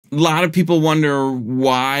A lot of people wonder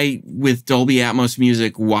why with Dolby Atmos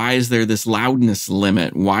music, why is there this loudness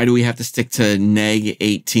limit? Why do we have to stick to neg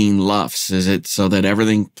 18 LUFS? Is it so that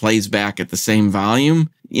everything plays back at the same volume?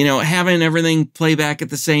 You know, having everything play back at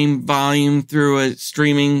the same volume through a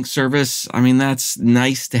streaming service, I mean, that's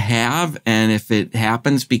nice to have. And if it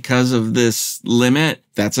happens because of this limit,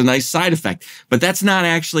 that's a nice side effect. But that's not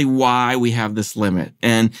actually why we have this limit.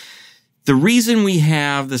 And the reason we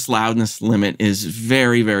have this loudness limit is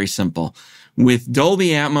very, very simple. With Dolby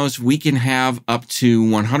Atmos, we can have up to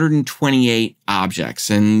 128 objects.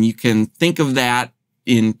 And you can think of that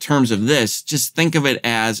in terms of this. Just think of it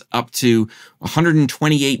as up to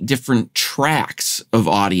 128 different tracks of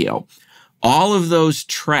audio. All of those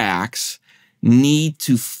tracks need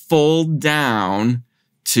to fold down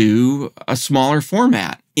to a smaller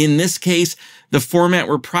format. In this case, the format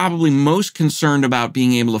we're probably most concerned about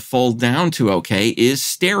being able to fold down to okay is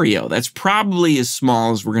stereo. That's probably as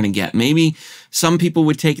small as we're going to get. Maybe some people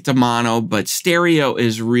would take it to mono, but stereo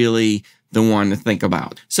is really the one to think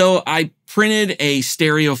about. So I printed a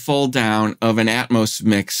stereo fold down of an Atmos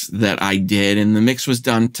mix that I did, and the mix was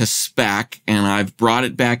done to spec, and I've brought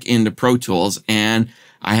it back into Pro Tools, and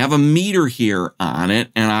I have a meter here on it,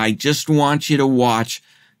 and I just want you to watch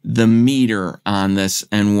the meter on this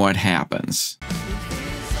and what happens.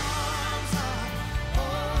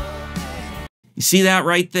 You see that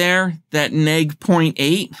right there? That neg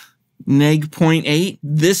 0.8? Neg 0.8?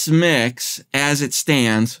 This mix, as it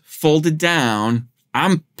stands, folded down,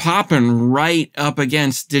 I'm popping right up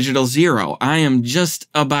against digital 0. I am just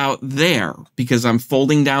about there because I'm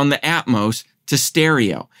folding down the Atmos to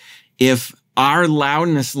stereo. If our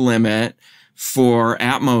loudness limit for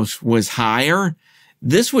Atmos was higher,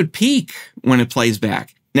 this would peak when it plays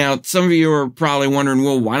back. Now, some of you are probably wondering,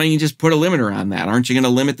 well, why don't you just put a limiter on that? Aren't you going to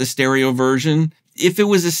limit the stereo version? If it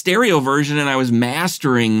was a stereo version and I was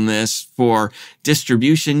mastering this for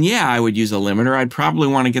distribution, yeah, I would use a limiter. I'd probably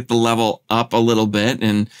want to get the level up a little bit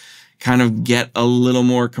and kind of get a little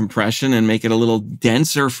more compression and make it a little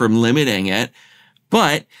denser from limiting it.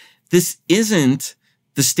 But this isn't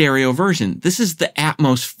the stereo version. This is the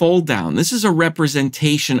Atmos fold down. This is a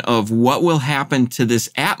representation of what will happen to this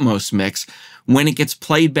Atmos mix when it gets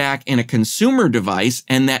played back in a consumer device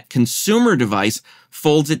and that consumer device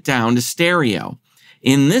folds it down to stereo.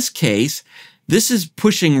 In this case, this is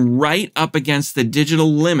pushing right up against the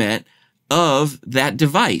digital limit of that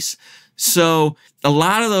device. So a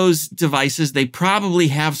lot of those devices, they probably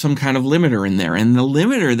have some kind of limiter in there, and the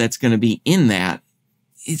limiter that's going to be in that,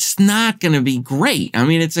 it's not going to be great. I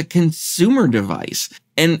mean, it's a consumer device,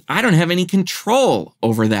 and I don't have any control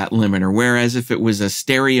over that limiter. Whereas if it was a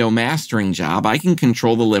stereo mastering job, I can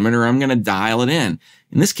control the limiter. I'm going to dial it in.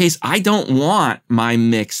 In this case, I don't want my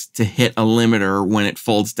mix to hit a limiter when it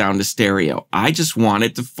folds down to stereo. I just want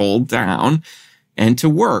it to fold down and to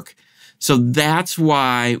work. So that's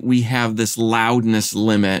why we have this loudness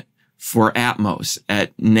limit for Atmos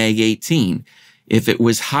at neg 18. If it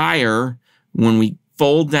was higher when we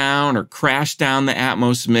fold down or crash down the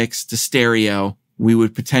Atmos mix to stereo, we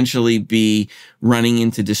would potentially be running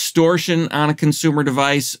into distortion on a consumer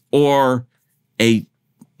device or a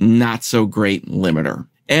not so great limiter.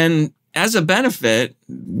 And as a benefit,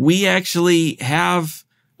 we actually have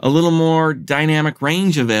a little more dynamic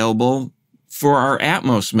range available for our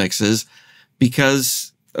Atmos mixes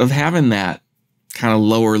because of having that kind of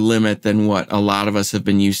lower limit than what a lot of us have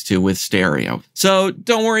been used to with stereo. So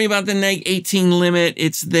don't worry about the neg 18 limit.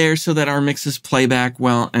 It's there so that our mixes play back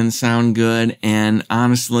well and sound good. And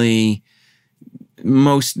honestly,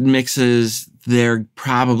 most mixes, they're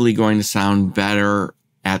probably going to sound better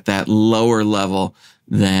at that lower level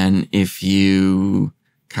than if you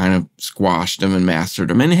kind of squashed them and mastered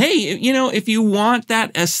them. And hey, you know, if you want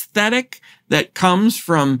that aesthetic that comes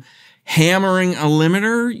from hammering a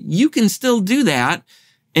limiter, you can still do that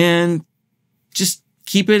and just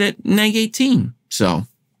keep it at neg 18. So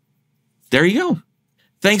there you go.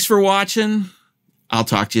 Thanks for watching. I'll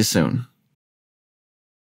talk to you soon.